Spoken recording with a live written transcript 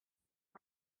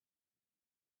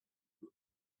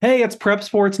Hey, it's Prep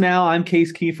Sports Now. I'm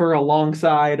Case Kiefer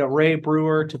alongside Ray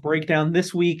Brewer to break down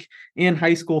this week in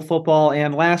high school football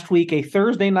and last week a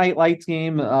Thursday night lights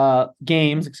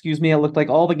games. Excuse me. It looked like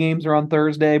all the games are on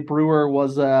Thursday. Brewer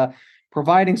was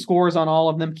providing scores on all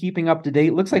of them, keeping up to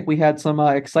date. Looks like we had some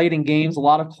exciting games, a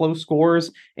lot of close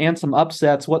scores and some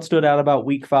upsets. What stood out about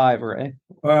week 5, Ray?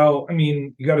 Well, I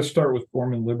mean, you got to start with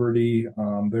Gorman Liberty.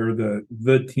 They're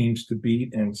the teams to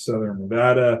beat in Southern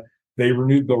Nevada. They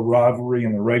renewed the rivalry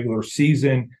in the regular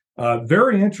season.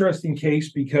 Very interesting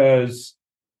case because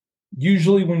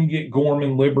usually when you get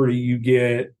Gorman Liberty, you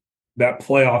get that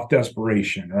playoff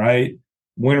desperation, right?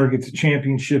 Winner gets a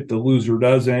championship, the loser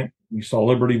doesn't. You saw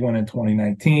Liberty win in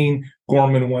 2019,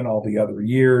 Gorman win all the other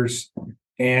years.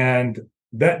 And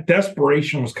that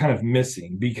desperation was kind of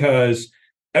missing because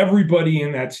everybody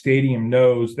in that stadium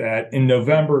knows that in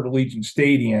November at Allegiant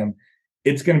Stadium,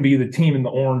 it's going to be the team in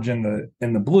the orange and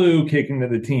the blue kicking to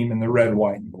the team in the red,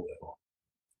 white, and blue.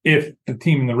 If the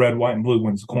team in the red, white, and blue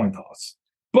wins the coin toss.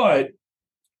 But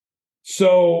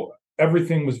so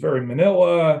everything was very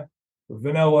vanilla.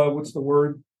 What's the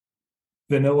word?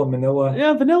 Manila.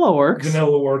 Yeah, vanilla works.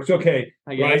 Vanilla works. Okay.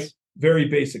 I guess. Right? Very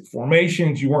basic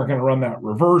formations. You weren't going to run that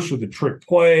reverse with a trick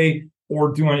play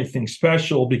or do anything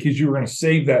special because you were going to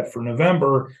save that for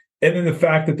November. And then the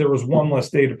fact that there was one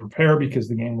less day to prepare because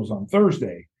the game was on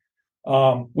Thursday.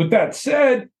 With that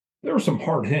said, there was some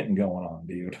hard hitting going on,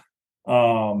 dude.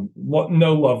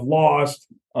 No love lost.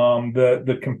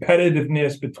 The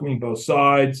competitiveness between both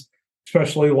sides,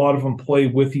 especially a lot of them play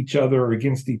with each other or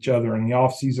against each other in the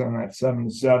offseason on that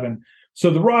 7-7.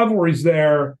 So the rivalry's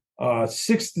there.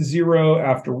 6-0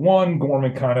 after one.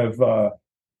 Gorman kind of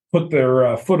put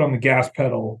their foot on the gas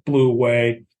pedal, blew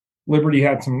away. Liberty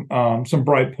had some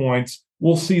bright points.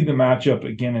 We'll see the matchup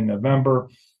again in November.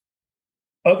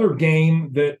 Other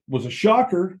game that was a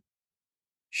shocker,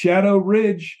 Shadow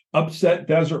Ridge upset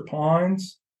Desert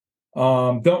Pines.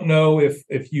 Don't know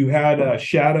if you had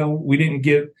Shadow. We didn't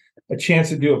get a chance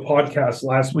to do a podcast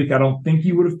last week. I don't think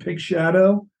you would have picked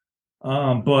Shadow.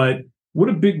 But what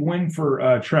a big win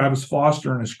for Travis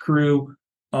Foster and his crew.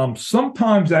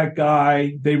 Sometimes that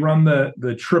guy, they run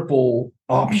the triple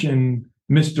option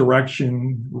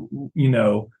misdirection,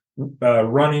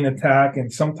 running attack.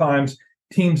 And sometimes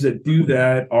teams that do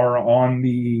that are on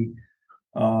the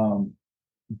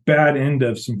bad end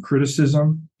of some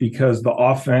criticism because the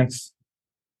offense,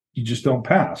 you just don't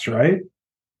pass, right?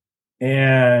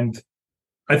 And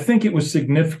I think it was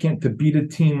significant to beat a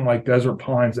team like Desert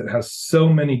Pines that has so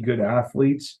many good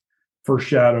athletes for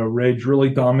Shadow Ridge, really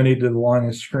dominated the line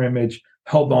of scrimmage,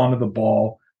 held on to the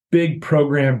ball, big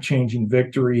program-changing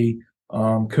victory.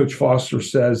 Coach Foster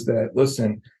says that,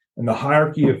 listen, in the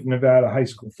hierarchy of Nevada high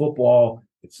school football,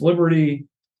 it's Liberty,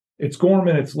 it's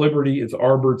Gorman, it's Liberty, it's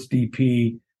Arbor, it's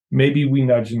DP. Maybe we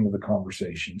nudge into the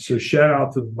conversation. So shout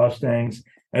out to the Mustangs.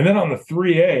 And then on the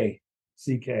 3A,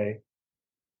 CK,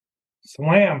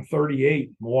 Slam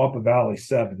 38, Moapa Valley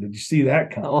 7. Did you see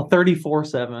that coming? Oh,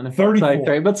 34-7.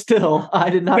 34. But still, I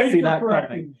did not Thanks see for that correcting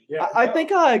coming. me. Yeah. I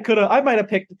think I might have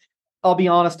picked, I'll be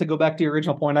honest, to go back to your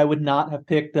original point, I would not have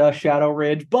picked Shadow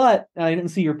Ridge, but I didn't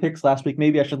see your picks last week.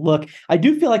 Maybe I should look. I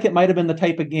do feel like it might have been the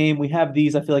type of game, we have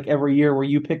these, I feel like every year, where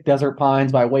you pick Desert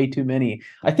Pines by way too many.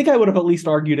 I think I would have at least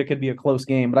argued it could be a close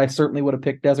game, but I certainly would have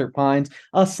picked Desert Pines.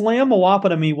 Slam Moapa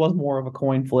to me was more of a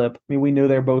coin flip. I mean, we knew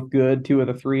they're both good, 2 of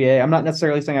the 3A. I'm not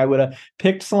necessarily saying I would have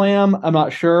picked Slam. I'm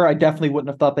not sure. I definitely wouldn't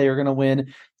have thought they were going to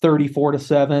win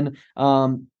 34-7.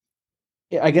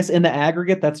 I guess in the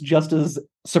aggregate, that's just as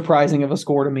surprising of a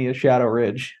score to me as Shadow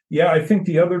Ridge. Yeah, I think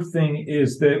the other thing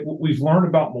is that what we've learned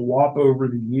about Moapa over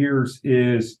the years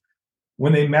is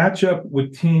when they match up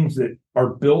with teams that are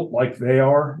built like they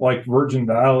are, like Virgin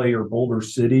Valley or Boulder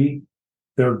City,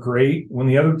 they're great. When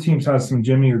the other teams have some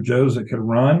Jimmy or Joes that could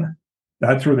run,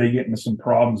 that's where they get into some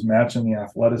problems matching the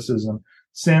athleticism.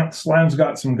 Slam's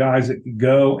got some guys that could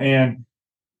go, and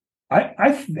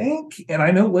I think, and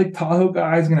I know Lake Tahoe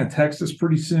guy is going to text us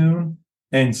pretty soon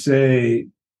and say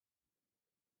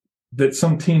that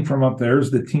some team from up there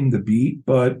is the team to beat,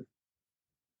 but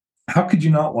how could you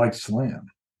not like Slam?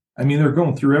 I mean, they're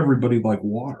going through everybody like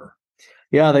water.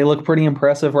 Yeah, they look pretty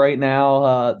impressive right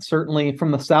now. Certainly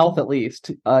from the South, at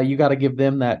least. You got to give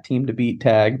them that team to beat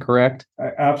tag, correct?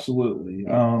 Absolutely.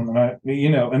 And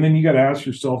then you got to ask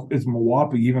yourself, is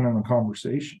Moapa even in the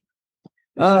conversation?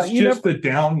 It's just a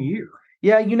down year.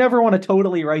 Yeah, you never want to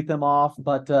totally write them off,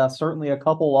 but certainly a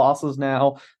couple losses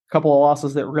now, a couple of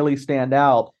losses that really stand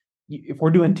out. If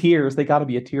we're doing tiers, they got to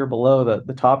be a tier below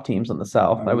the top teams in the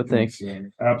South, I would think. So.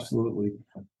 Absolutely.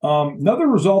 Another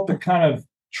result that kind of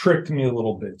tricked me a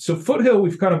little bit. So Foothill,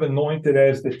 we've kind of anointed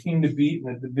as the team to beat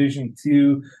in the Division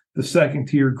II, the second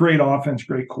tier. Great offense,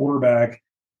 great quarterback.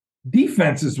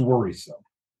 Defense is worrisome.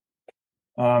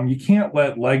 You can't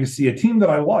let Legacy, a team that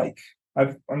I like.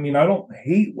 I don't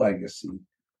hate Legacy,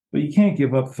 but you can't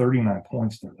give up 39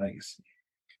 points to Legacy.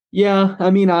 Yeah,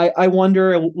 I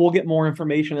wonder. We'll get more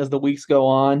information as the weeks go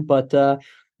on, but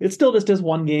it still just is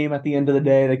one game at the end of the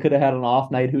day. They could have had an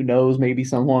off night. Who knows? Maybe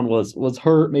someone was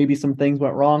hurt. Maybe some things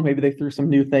went wrong. Maybe they threw some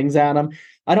new things at them.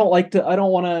 I don't want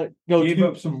to go Gave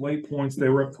up some late points. They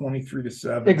were up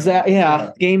 23-7. Exactly.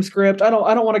 Yeah. Game script. I don't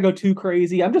want to go too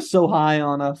crazy. I'm just so high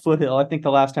on Foothill. I think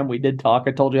the last time we did talk,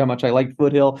 I told you how much I liked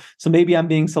Foothill. So maybe I'm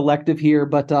being selective here,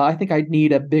 but I think I'd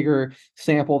need a bigger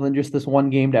sample than just this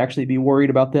one game to actually be worried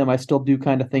about them. I still do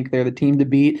kind of think they're the team to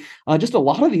beat. Just a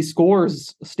lot of these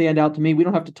scores stand out to me. We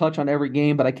don't have to touch on every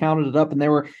game, but I counted it up, and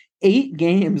there were 8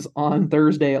 games on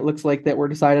Thursday, it looks like, that were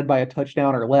decided by a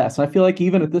touchdown or less. And I feel like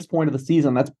even at this point of the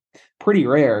season, that's pretty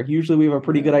rare. Usually we have a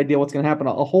pretty good idea what's going to happen.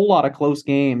 A whole lot of close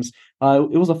games.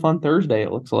 It was a fun Thursday,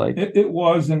 it looks like. It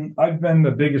was, and I've been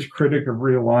the biggest critic of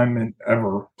realignment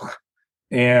ever.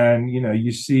 And,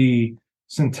 you see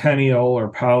Centennial or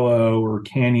Palo or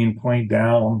Canyon playing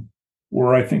down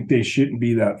where I think they shouldn't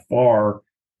be that far.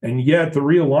 And yet the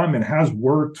realignment has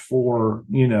worked for,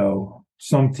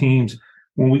 some teams.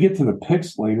 When we get to the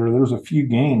picks later, there's a few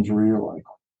games where you're like,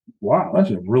 wow, that's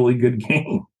a really good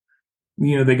game.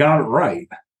 They got it right.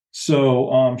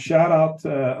 So shout out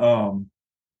to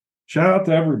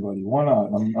everybody. Why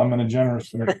not? I'm in a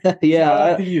generous mood.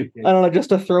 Yeah, I don't know, just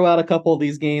to throw out a couple of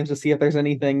these games to see if there's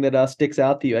anything that sticks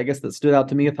out to you. I guess that stood out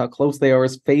to me with how close they are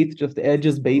is Faith just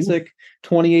edges Basic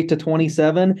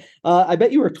 28-27. I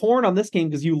bet you were torn on this game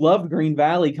because you loved Green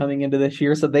Valley coming into this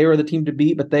year, so they were the team to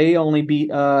beat, but they only beat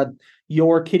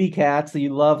your Kitty Cats.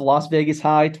 You love Las Vegas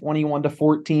High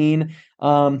 21-14.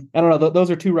 I don't know.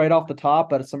 Those are two right off the top,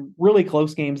 but some really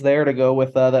close games there to go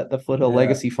with the Foothill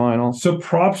Legacy final. So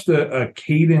props to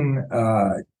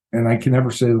Caden, and I can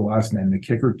never say the last name, the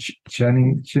kicker,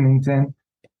 Chennington.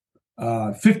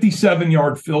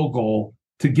 57-yard field goal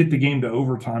to get the game to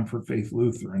overtime for Faith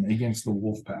Lutheran against the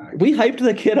Wolfpack. We hyped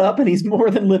the kid up, and he's more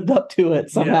than lived up to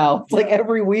it somehow. Yeah, it's like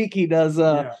every week he does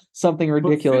something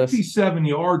ridiculous. But 57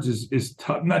 yards is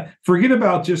tough. Forget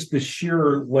about just the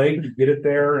sheer leg to get it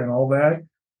there and all that,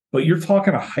 but you're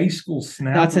talking a high school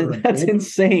snapper. That's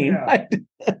insane. Yeah.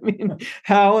 I mean,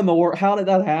 how in the world? How did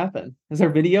that happen? Is there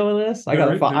video of this? I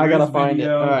gotta find it.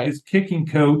 All right. His kicking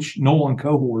coach Nolan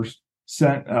Cohors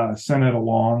sent it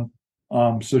along.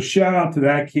 So shout out to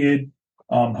that kid.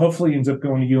 Hopefully he ends up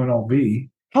going to UNLV.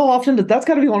 How often that's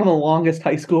got to be one of the longest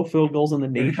high school field goals in the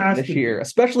nation this year,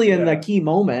 especially in the key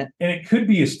moment. And it could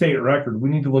be a state record. We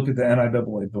need to look at the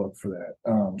NIAA book for that.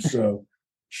 So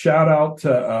shout out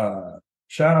to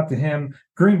him.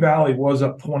 Green Valley was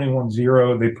up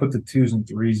 21-0. They put the 2s and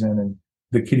 3s in, and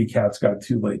the Kitty Cats got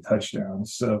 2 late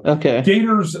touchdowns. So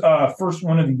Gators first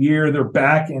one of the year. They're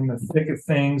back in the thick of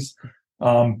things.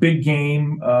 Big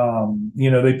game.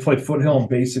 They play Foothill and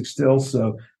Basic still,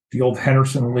 so the old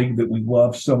Henderson League that we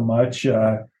love so much,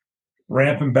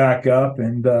 ramping back up.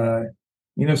 And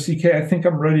CK, I think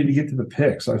I'm ready to get to the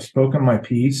picks. I've spoken my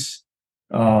piece.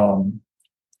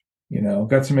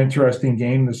 Got some interesting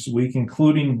game this week,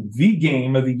 including the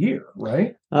game of the year,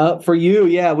 right? For you,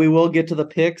 yeah, we will get to the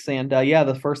picks. And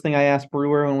the first thing I asked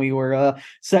Brewer when we were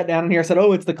sat down in here, I said,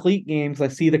 it's the cleat game, because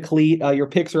I see the cleat. Your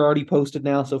picks are already posted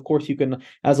now. So, of course, you can,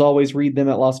 as always, read them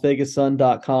at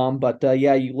LasVegasSun.com. But,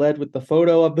 you led with the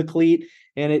photo of the cleat,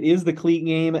 and it is the cleat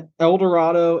game,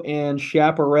 Eldorado and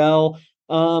Chaparral.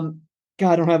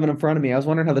 God, I don't have it in front of me. I was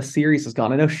wondering how the series has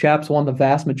gone. I know Shap's won the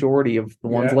vast majority of the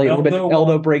ones lately, but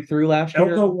Eldo breakthrough last year.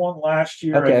 Eldo won last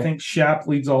year. Okay. I think Shap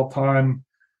leads all time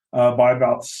by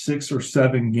about 6 or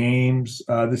 7 games.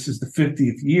 This is the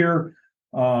 50th year.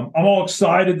 I'm all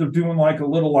excited. They're doing a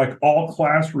little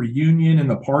all-class reunion in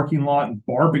the parking lot and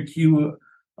barbecue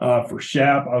for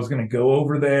Shap. I was going to go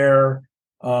over there.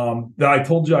 I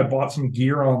told you I bought some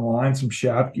gear online, some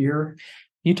Shap gear.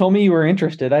 You told me you were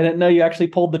interested. I didn't know you actually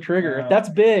pulled the trigger. That's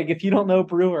big. If you don't know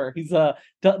Brewer, he's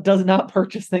does not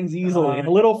purchase things easily. A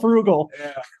little frugal.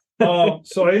 Yeah.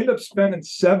 So I ended up spending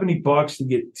 $70 to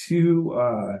get two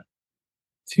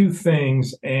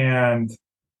things, and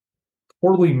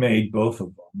poorly made both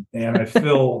of them. And I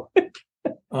feel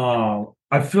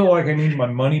like I need my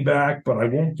money back, but I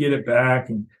won't get it back.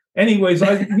 And anyways,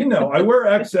 I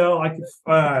wear XL. I can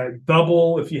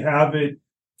double if you have it,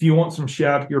 if you want some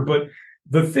Shap gear, but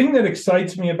the thing that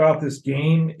excites me about this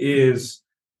game is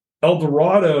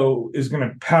Eldorado is going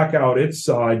to pack out its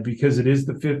side because it is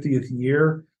the 50th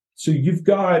year. So you've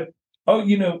got,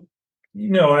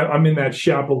 I'm in that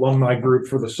SHAP alumni group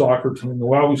for the soccer team. And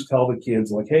I always tell the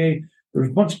kids, like, hey, there's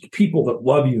a bunch of people that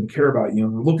love you and care about you,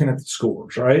 and we're looking at the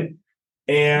scores, right?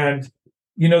 And,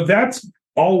 that's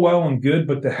all well and good,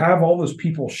 but to have all those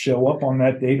people show up on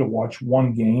that day to watch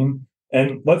one game,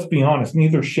 and let's be honest,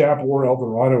 neither SHAP or El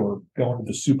Dorado are going to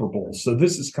the Super Bowl. So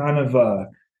this is kind of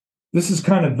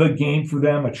the game for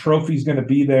them. A trophy's going to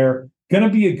be there, going to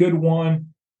be a good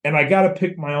one. And I got to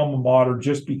pick my alma mater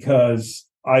just because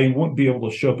I wouldn't be able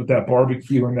to show up at that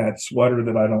barbecue in that sweater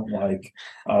that I don't like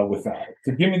without it.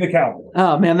 So give me the Cowboys.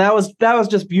 Oh man, that was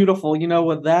just beautiful.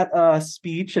 With that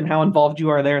speech and how involved you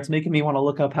are there, it's making me want to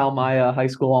look up how my high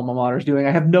school alma mater is doing.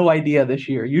 I have no idea this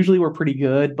year. Usually we're pretty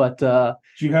good, but do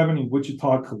you have any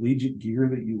Wichita collegiate gear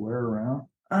that you wear around?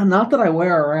 Not that I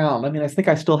wear around. I mean, I think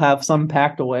I still have some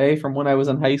packed away from when I was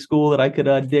in high school that I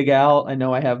could dig out. I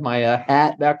know I have my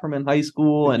hat back from in high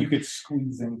school, and you could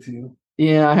squeeze into.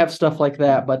 Yeah, I have stuff like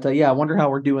that. But I wonder how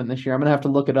we're doing this year. I'm going to have to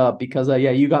look it up because,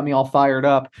 you got me all fired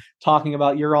up talking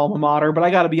about your alma mater. But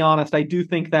I got to be honest, I do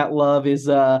think that love is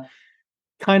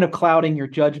kind of clouding your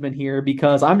judgment here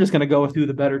because I'm just going to go with who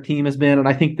the better team has been. And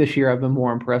I think this year I've been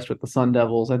more impressed with the Sun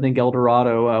Devils. I think El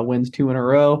Dorado wins 2 in a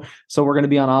row. So we're going to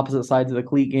be on opposite sides of the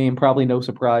cleat game. Probably no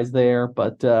surprise there.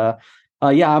 But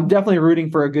I'm definitely rooting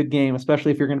for a good game,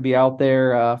 especially if you're going to be out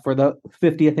there for the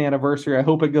 50th anniversary. I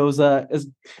hope it goes as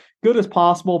good as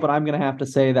possible, but I'm going to have to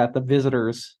say that the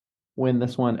visitors win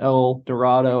this one. El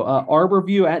Dorado,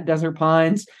 Arborview at Desert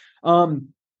Pines.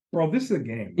 Bro, this is a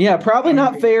game. Yeah, probably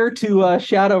not fair to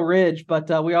Shadow Ridge,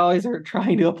 but we always are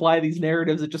trying to apply these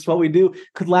narratives. It's just what we do.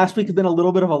 Could last week have been a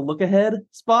little bit of a look-ahead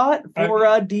spot for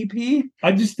DP?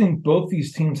 I just think both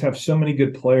these teams have so many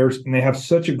good players, and they have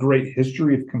such a great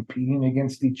history of competing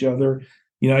against each other.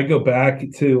 I go back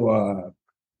to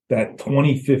that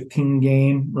 2015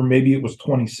 game, or maybe it was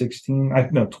 2016.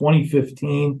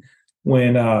 2015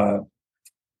 when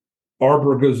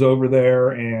Arbor goes over there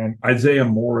and Isaiah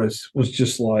Morris was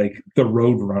just like the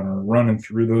road runner running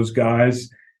through those guys.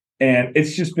 And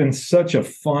it's just been such a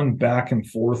fun back and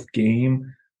forth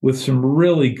game with some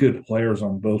really good players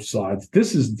on both sides.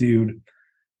 This is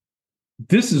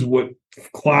what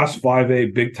Class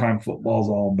 5A big time football is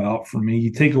all about for me.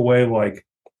 You take away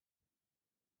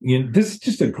this is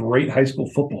just a great high school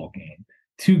football game.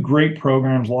 2 great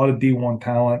programs, a lot of D1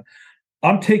 talent.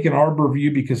 I'm taking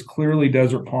Arborview because clearly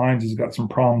Desert Pines has got some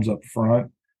problems up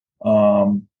front.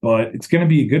 But it's going to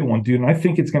be a good one, dude. And I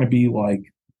think it's going to be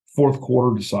like fourth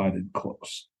quarter decided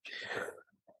close.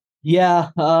 Yeah.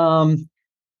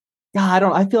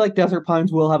 I feel like Desert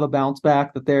Pines will have a bounce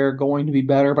back, that they're going to be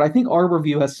better. But I think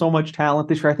Arborview has so much talent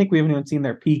this year. I think we haven't even seen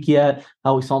their peak yet.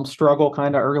 We saw them struggle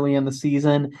kind of early in the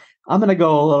season. I'm going to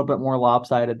go a little bit more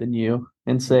lopsided than you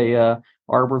and say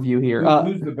Arborview here.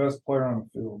 Who's the best player on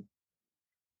the field?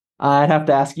 I'd have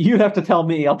to ask you. You'd have to tell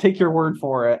me. I'll take your word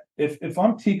for it. If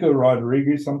I'm Tico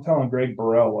Rodriguez, I'm telling Greg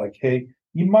Burrell, like, hey,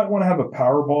 you might want to have a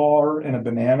power bar and a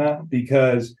banana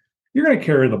because you're going to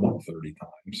carry the ball 30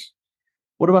 times.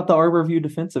 What about the Arborview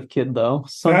defensive kid, though?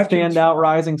 Some standout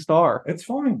rising star. It's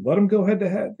fine. Let him go head to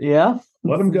head. Yeah?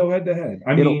 Let him go head to head.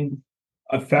 I mean,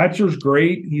 Thatcher's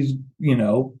great. He's,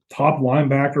 top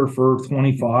linebacker for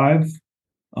 25.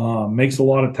 Makes a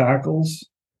lot of tackles.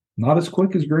 Not as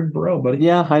quick as Greg Burrell, but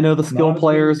yeah, I know the skill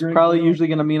players probably usually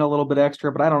going to mean a little bit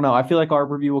extra, but I don't know. I feel like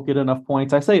Arborview will get enough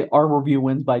points. I say Arborview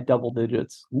wins by double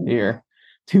digits here.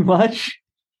 Too much?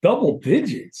 Double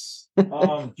digits?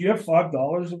 Do you have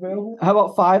 $5 available? How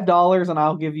about $5 and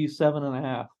I'll give you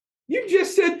 7.5? You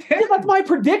just said 10. Yeah, that's my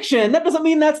prediction. That doesn't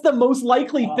mean that's the most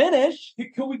likely finish.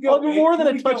 Can we go more than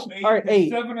a touch? All right,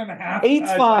 8. 7.5.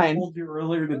 8's fine. I told you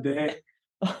earlier today.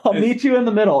 I'll meet you in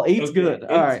the middle. 8's good.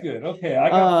 All right. 8's good. Okay, I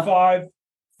got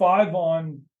 5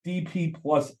 on DP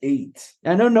plus 8.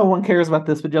 I know no one cares about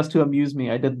this, but just to amuse me,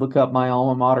 I did look up my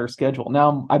alma mater schedule.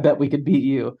 Now I bet we could beat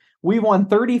you. We won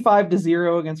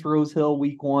 35-0 against Rose Hill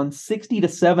week 1,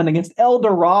 60-7 against El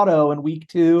Dorado in week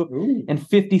 2, and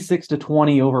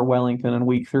 56-20 over Wellington in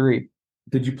week 3.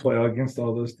 Did you play against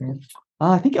all those teams?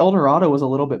 I think El Dorado was a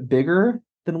little bit bigger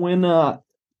than when I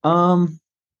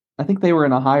think they were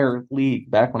in a higher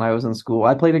league back when I was in school.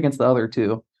 I played against the other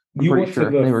two. You went to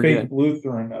the Faith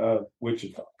Lutheran of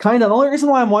Wichita. Kind of. The only reason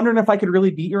why I'm wondering if I could really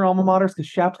beat your alma mater is because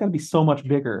SHAP's got to be so much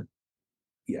bigger.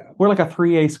 Yeah. We're like a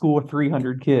 3A school with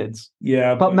 300 kids.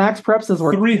 Yeah. But Max Prep says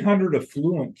we're 300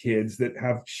 affluent kids that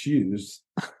have shoes.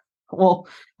 Well,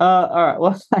 all right.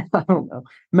 Well, I don't know.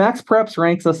 Max Preps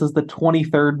ranks us as the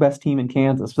 23rd best team in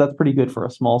Kansas. That's pretty good for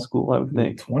a small school, I would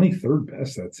think. 23rd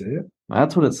best. That's it.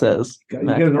 That's what it says. You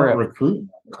guys aren't recruiting.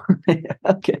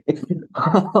 Okay.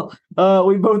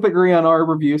 We both agree on our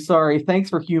review. Sorry. Thanks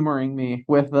for humoring me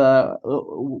with that.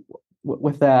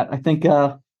 I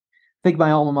think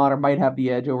my alma mater might have the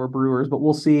edge over Brewers, but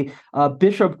we'll see.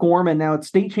 Bishop Gorman, now it's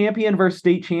state champion versus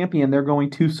state champion. They're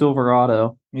going to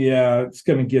Silverado. Yeah, it's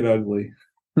going to get ugly.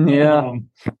 Yeah.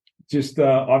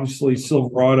 Obviously,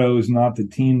 Silverado is not the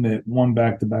team that won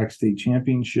back-to-back state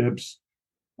championships.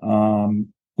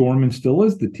 Gorman still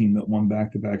is the team that won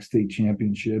back-to-back state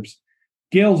championships.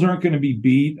 Gales aren't going to be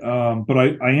beat, but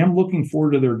I am looking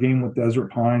forward to their game with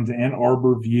Desert Pines and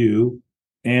Arbor View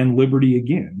and Liberty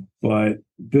again. But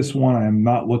this one I'm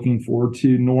not looking forward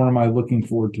to, nor am I looking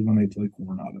forward to when they play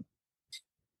Coronado.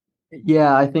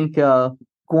 Yeah, I think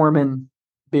Gorman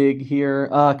big here.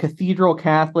 Cathedral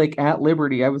Catholic at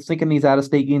Liberty. I was thinking these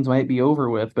out-of-state games might be over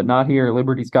with, but not here.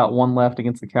 Liberty's got one left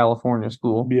against the California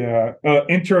school. Yeah.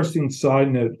 Interesting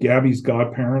side note, Gabby's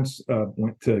godparents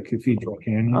went to Cathedral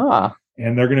Canyon,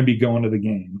 and they're going to be going to the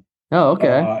game. Oh,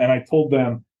 okay. And I told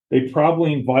them they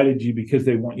probably invited you because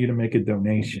they want you to make a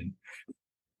donation.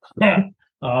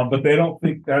 But they don't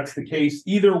think that's the case.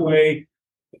 Either way,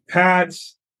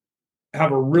 Pats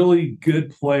have a really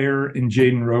good player in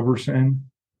Jaden Roberson,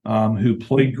 who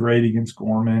played great against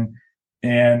Gorman.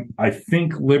 And I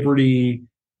think Liberty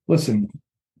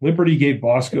gave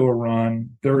Bosco a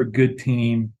run. They're a good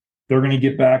team. They're going to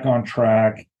get back on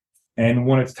track. And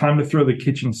when it's time to throw the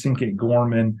kitchen sink at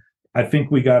Gorman, I think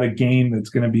we got a game that's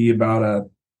going to be about a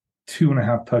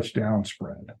 2.5 touchdown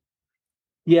spread.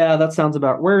 Yeah, that sounds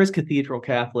about. Where is Cathedral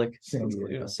Catholic?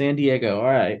 San Diego. All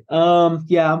right.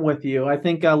 Yeah, I'm with you. I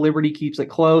think Liberty keeps it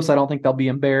close. I don't think they'll be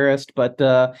embarrassed, but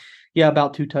yeah,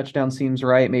 about 2 touchdowns seems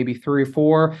right. Maybe 3 or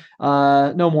 4.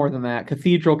 No more than that.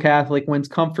 Cathedral Catholic wins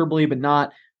comfortably, but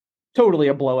not totally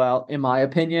a blowout, in my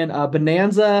opinion.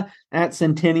 Bonanza at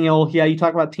Centennial. Yeah, you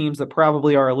talk about teams that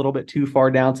probably are a little bit too far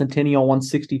down. Centennial won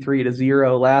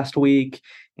 63-0 last week.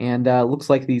 And looks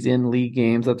like these in-league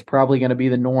games, that's probably going to be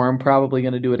the norm. Probably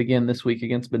going to do it again this week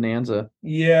against Bonanza.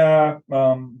 Yeah,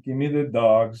 give me the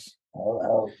dogs.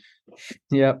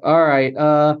 Yep. All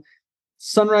right.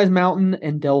 Sunrise Mountain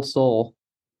and Del Sol.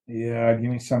 Yeah,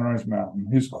 give me Sunrise Mountain,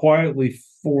 who's quietly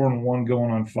 4-1 going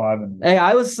on 5-1. Hey,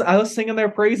 I was singing their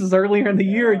praises earlier in the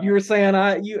year. You were saying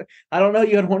I don't know,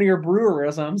 you had one of your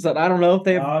brewerisms that I don't know if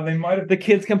they might have, the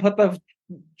kids can put the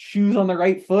shoes on the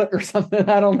right foot or something.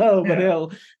 I don't know,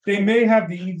 but they may have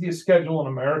the easiest schedule in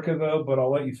America though, but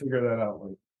I'll let you figure that out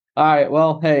later. All right.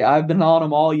 Well, hey, I've been on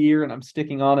them all year and I'm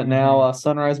sticking on it now.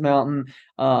 Sunrise Mountain,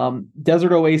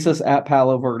 Desert Oasis at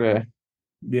Palo Verde.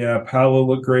 Yeah, Palo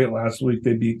looked great last week.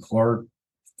 They beat Clark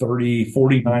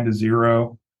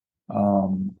 49-0.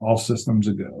 All systems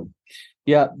a go.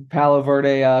 Yeah, Palo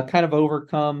Verde kind of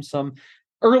overcome some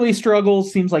early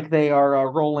struggles. Seems like they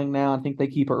are rolling now. I think they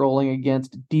keep it rolling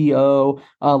against DO.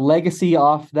 Legacy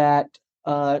off that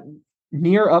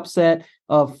near upset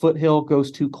of Foothill goes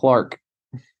to Clark.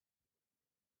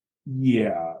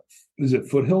 Yeah. Is it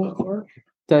Foothill at Clark?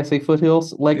 Did I say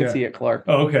Foothills? Legacy at Clark.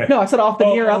 Oh, okay. No, I said off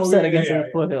the near upset against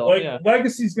Foothill.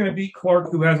 Legacy's going to beat Clark,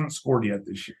 who hasn't scored yet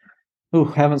this year. Ooh,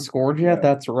 haven't scored yet? Yeah.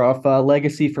 That's rough.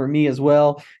 Legacy for me as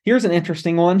well. Here's an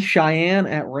interesting one. Cheyenne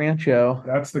at Rancho.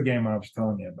 That's the game I was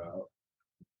telling you about.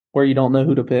 Where you don't know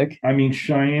who to pick?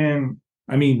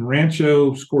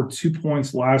 Rancho scored 2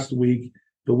 points last week.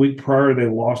 The week prior, they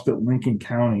lost at Lincoln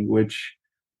County, which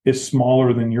is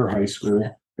smaller than your high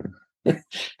school.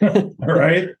 All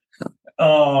right?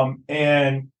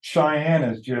 And Cheyenne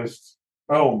is just,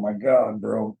 oh my God,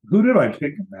 bro. Who did I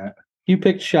pick in that? You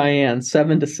picked Cheyenne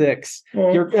 7-6.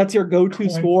 Well, that's your go-to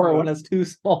score when it's 2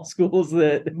 small schools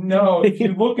that. No, if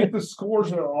you look at the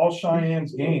scores of all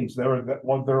Cheyenne's games, they're like that.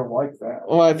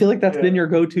 Well, I feel like that's been your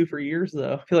go-to for years,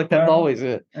 though. I feel like that's always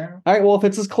it. Yeah. All right, well, if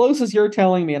it's as close as you're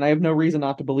telling me, and I have no reason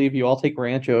not to believe you, I'll take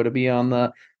Rancho to be on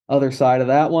the other side of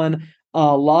that one.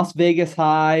 Las Vegas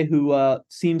High, who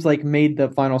seems like made the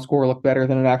final score look better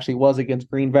than it actually was against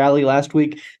Green Valley last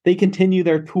week. They continue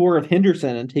their tour of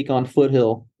Henderson and take on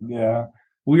Foothill. Yeah,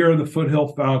 we are the Foothill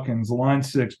Falcons, line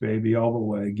 6, baby, all the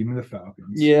way. Give me the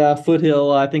Falcons. Yeah,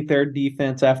 Foothill, I think their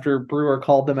defense, after Brewer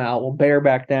called them out, will bear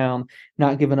back down,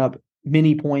 not giving up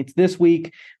many points this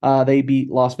week. They beat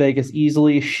Las Vegas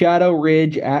easily. Shadow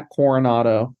Ridge at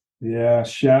Coronado. Yeah,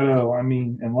 Shadow,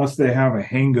 unless they have a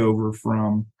hangover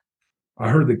from – I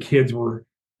heard the kids were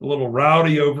a little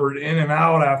rowdy over at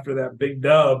In-N-Out after that big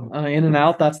dub.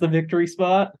 In-N-Out, that's the victory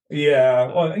spot? Yeah.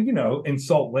 Well, in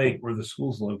Salt Lake, where the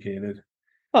school's located.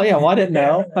 Oh yeah, well I didn't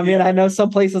know. I mean, I know some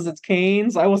places it's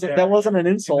Canes. I wasn't. Yeah. That wasn't an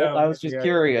insult. No, I was just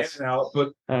curious. in and out,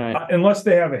 but All right. unless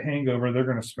they have a hangover, they're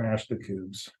going to smash the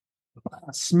Cougs.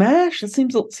 Smash. It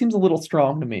seems a little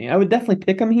strong to me. I would definitely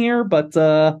pick them here, but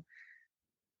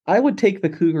I would take the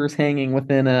Cougars hanging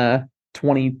within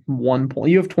 21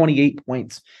 point. You have 28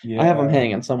 points. Yeah, I have them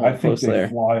hanging somewhat I think close they there.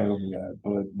 fly over that,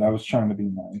 but I was trying to be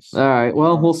nice. All right.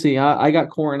 Well, we'll see. I got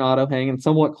Coronado hanging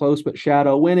somewhat close, but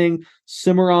Shadow winning.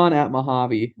 Cimarron at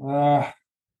Mojave. I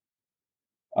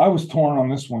was torn on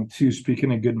this one too.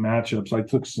 Speaking of good matchups, I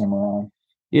took Cimarron.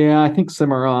 Yeah, I think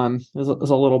Cimarron is a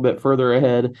little bit further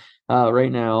ahead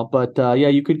right now. But yeah,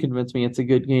 you could convince me it's a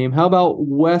good game. How about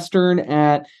Western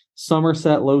at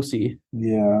Somerset Losi?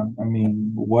 Yeah, I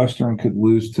mean, Western could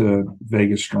lose to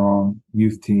Vegas Strong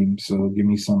youth team, so give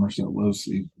me Somerset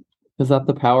Losi. Is that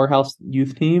the powerhouse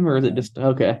youth team, or is it just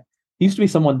okay? Used to be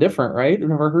someone different, right? I've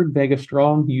never heard Vegas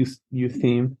Strong youth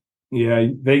team. Yeah,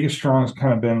 Vegas Strong's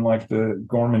kind of been like the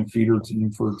Gorman feeder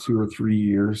team for 2 or 3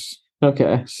 years.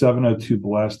 Okay. 702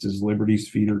 Blessed is Liberty's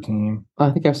feeder team. I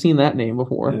think I've seen that name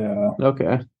before. Yeah.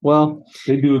 Okay. Well,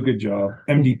 they do a good job.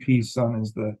 MDP's son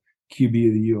is the QB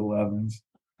of the U11s.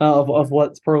 Of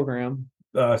what program?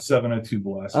 702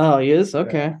 Blessed. Oh, he is?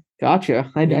 Okay. Yeah.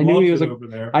 Gotcha. I knew he was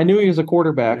I knew he was a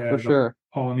quarterback for sure.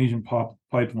 Polynesian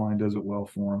pipeline does it well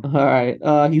for him. All right.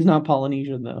 He's not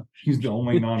Polynesian though. He's the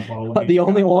only non-Polynesian. The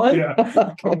only one?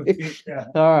 Yeah. Okay. Yeah.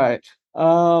 All right.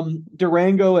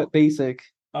 Durango at Basic.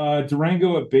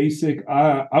 Durango at Basic.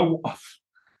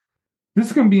 This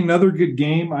is going to be another good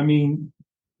game. I mean,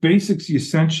 Basic's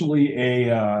essentially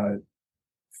a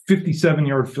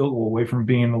 57-yard field goal away from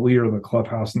being the leader of the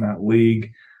clubhouse in that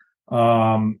league.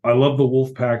 I love the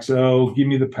Wolfpacks. Oh, give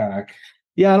me the pack.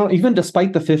 Yeah, I don't even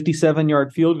despite the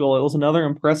 57-yard field goal, it was another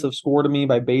impressive score to me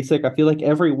by Basic. I feel like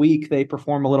every week they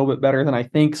perform a little bit better than I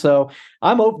think. So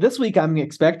this week I'm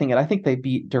expecting it. I think they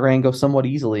beat Durango somewhat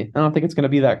easily. I don't think it's going to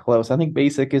be that close. I think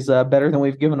Basic is better than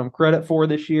we've given them credit for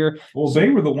this year. Well, they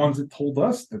were the ones that told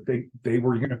us that they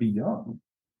were going to be young.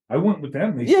 I went with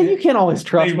them. You can't always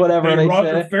trust whatever they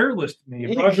Roger say. Fairless to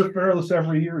me. Roger Fairless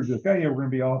every year is like, oh, yeah, we're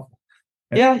going to be awful.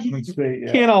 You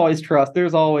can't always trust.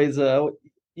 There's always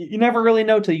you never really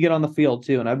know till you get on the field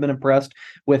too. And I've been impressed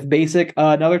with Basic.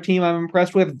 Another team I'm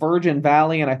impressed with, Virgin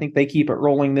Valley, and I think they keep it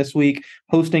rolling this week,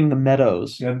 hosting the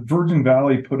Meadows. Yeah, Virgin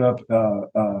Valley put up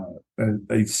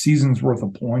a season's worth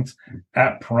of points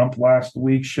at Prump last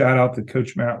week. Shout out to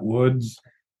Coach Matt Woods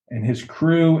and his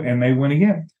crew, and they win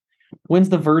again. When's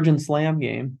the Virgin Slam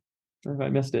game? Or if I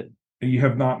missed it. You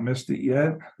have not missed it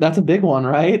yet. That's a big one,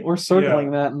 right? We're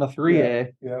circling that in the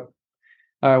 3A. Yeah.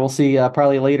 All right, we'll see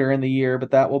probably later in the year,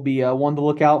 but that will be one to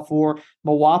look out for.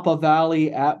 Mawapa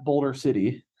Valley at Boulder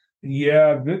City.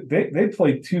 Yeah, they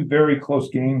played 2 very close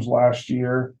games last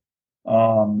year.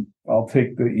 I'll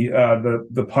take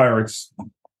the Pirates.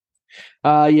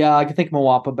 Yeah, I think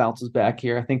Mawapa bounces back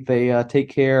here. I think they take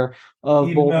care of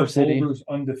Even Boulder City. Boulder's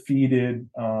undefeated.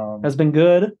 Has been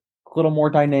good. A little more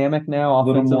dynamic now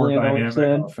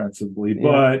offensively.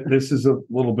 But this is a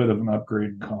little bit of an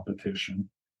upgrade in competition.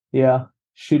 Yeah,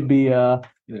 should be a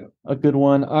good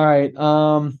one. All right.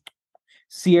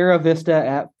 Sierra Vista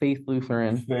at Faith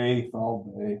Lutheran. Faith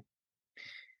all day.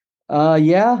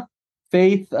 Yeah.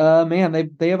 Faith,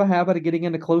 man, they have a habit of getting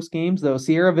into close games though.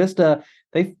 Sierra Vista,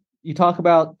 you talk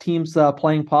about teams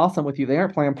playing possum with you. They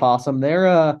aren't playing possum.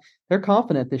 They're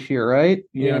confident this year, right?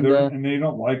 Yeah, and they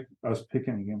don't like us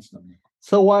picking against them.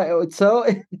 So why? So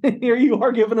here you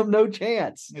are giving them no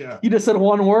chance. Yeah, you just said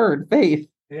one word, Faith.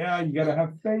 Yeah, you gotta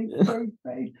have faith. All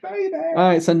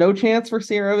right, so no chance for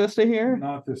Sierra Vista here.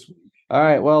 Not this week. All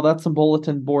right, well that's some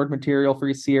bulletin board material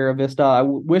for Sierra Vista. I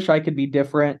wish I could be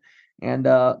different. And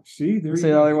see, there you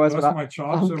go. Otherwise, my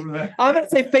chops over that. I'm gonna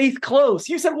say Faith close.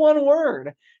 You said one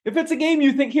word. If it's a game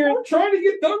you think here, I'm trying to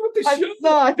get done with the show.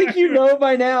 No, I think you know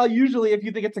by now. Usually, if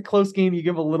you think it's a close game, you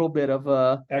give a little bit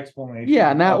of explanation. Yeah,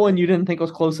 and that one you didn't think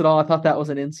was close at all. I thought that was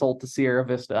an insult to Sierra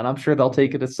Vista, and I'm sure they'll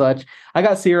take it as such. I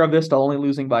got Sierra Vista only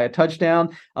losing by a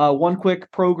touchdown. One quick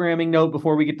programming note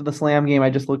before we get to the Slam game. I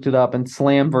just looked it up, and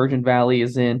Slam Virgin Valley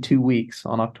is in 2 weeks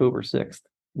on October 6th.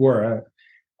 Where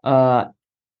at?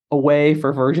 Away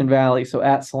for Virgin Valley, so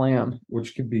at Slam.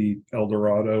 Which could be El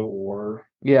Dorado or...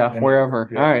 Yeah, wherever.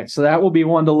 Yeah. All right, so that will be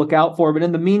one to look out for. But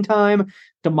in the meantime,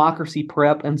 Democracy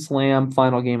Prep and Slam,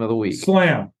 final game of the week.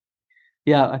 Slam.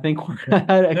 Yeah, I think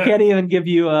I can't even give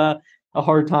you a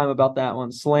hard time about that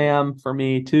one. Slam for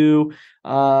me, too.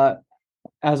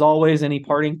 As always, any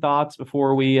parting thoughts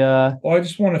before we... Well, I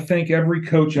just want to thank every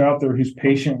coach out there who's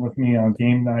patient with me on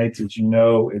game nights. As you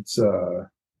know, it's a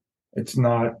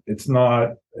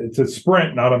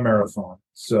sprint, not a marathon.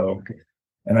 So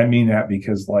And I mean that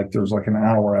because like there's like an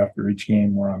hour after each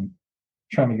game where I'm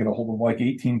trying to get a hold of like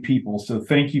 18 people. So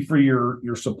thank you for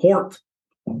your support,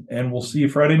 and we'll see you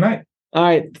Friday night. All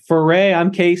right. For Ray,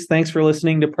 I'm Case. Thanks for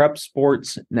listening to Prep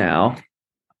Sports Now.